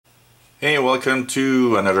Hey, welcome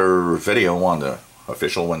to another video on the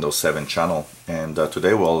official Windows 7 channel, and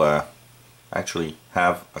today we'll actually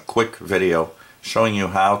have a quick video showing you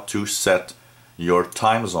how to set your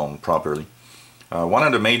time zone properly. One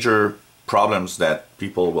of the major problems that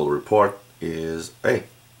people will report is, hey,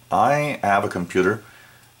 I have a computer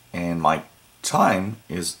and my time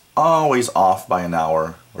is always off by an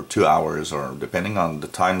hour or 2 hours, or depending on the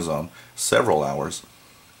time zone, several hours.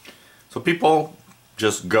 So people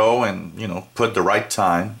just go and put the right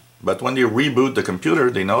time, but when they reboot the computer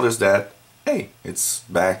they notice that, hey, it's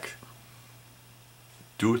back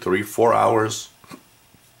 2, 3, 4 hours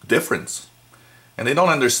difference, and they don't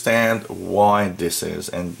understand why this is.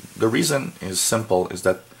 And the reason is simple, is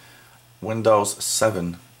that Windows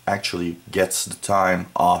 7 actually gets the time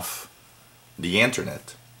off the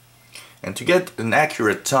internet, and to get an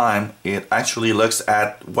accurate time it actually looks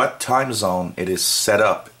at what time zone it is set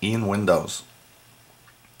up in Windows.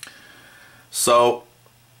 So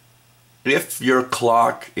if your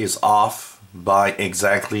clock is off by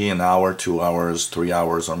exactly an hour, 2 hours, 3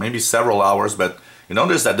 hours, or maybe several hours, but you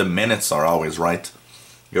notice that the minutes are always right,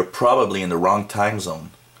 you're probably in the wrong time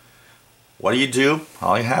zone. What do?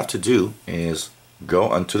 All you have to do is go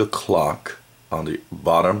onto the clock on the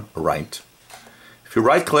bottom right. If you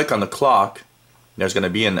right click on the clock, there's going to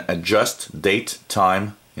be an adjust date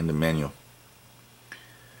time in the menu.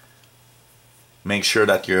 Make sure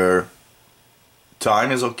that your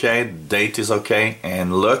time is okay, date is okay,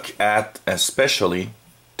 and look at especially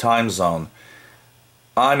time zone.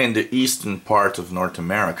 I'm in the eastern part of North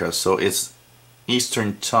America, so it's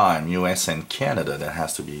Eastern Time, US and Canada, that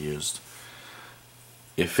has to be used.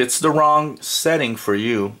 If it's the wrong setting for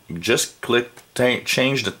you, you just click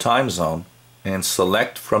change the time zone and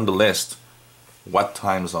select from the list what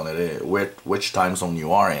time zone it is, which time zone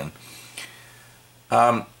you are in.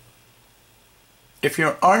 If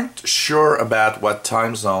you aren't sure about what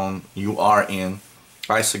time zone you are in,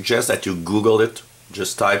 I suggest that you Google it.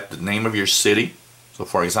 Just type the name of your city. So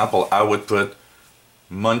for example, I would put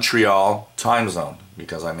Montreal time zone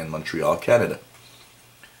because I'm in Montreal, Canada.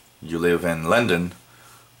 You live in London,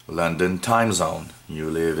 London time zone. You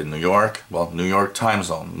live in New York, well, New York time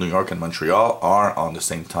zone. New York and Montreal are on the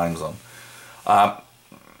same time zone.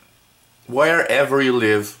 Wherever you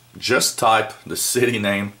live, just type the city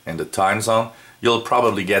name and the time zone. You'll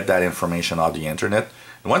probably get that information off the internet.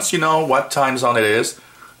 And once you know what time zone it is,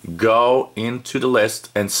 go into the list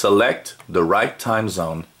and select the right time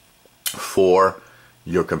zone for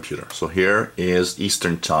your computer. So here is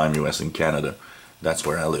Eastern Time, US and Canada. That's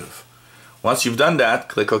where I live. Once you've done that,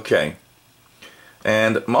 click OK.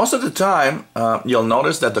 And most of the time, you'll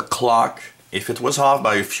notice that the clock, if it was off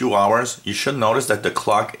by a few hours, you should notice that the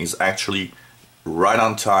clock is actually right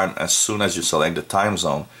on time as soon as you select the time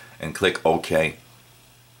zone and click OK.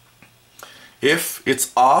 If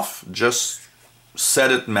it's off, just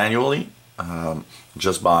set it manually,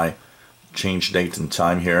 just by change date and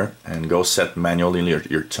time here, and go set manually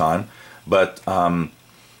your time. But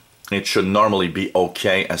it should normally be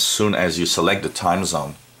OK as soon as you select the time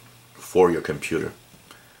zone for your computer.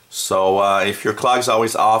 So if your clock's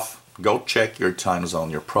always off, go check your time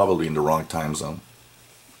zone. You're probably in the wrong time zone.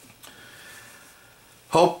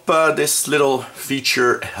 Hope this little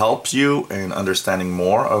feature helps you in understanding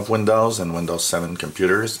more of Windows and Windows 7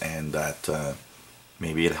 computers, and that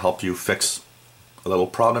maybe it helped you fix a little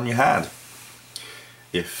problem you had.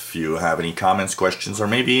 If you have any comments, questions, or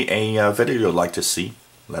maybe a video you'd like to see,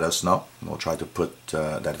 let us know. We'll try to put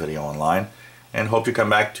that video online, and hope you come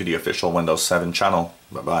back to the official Windows 7 channel.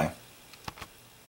 Bye-bye.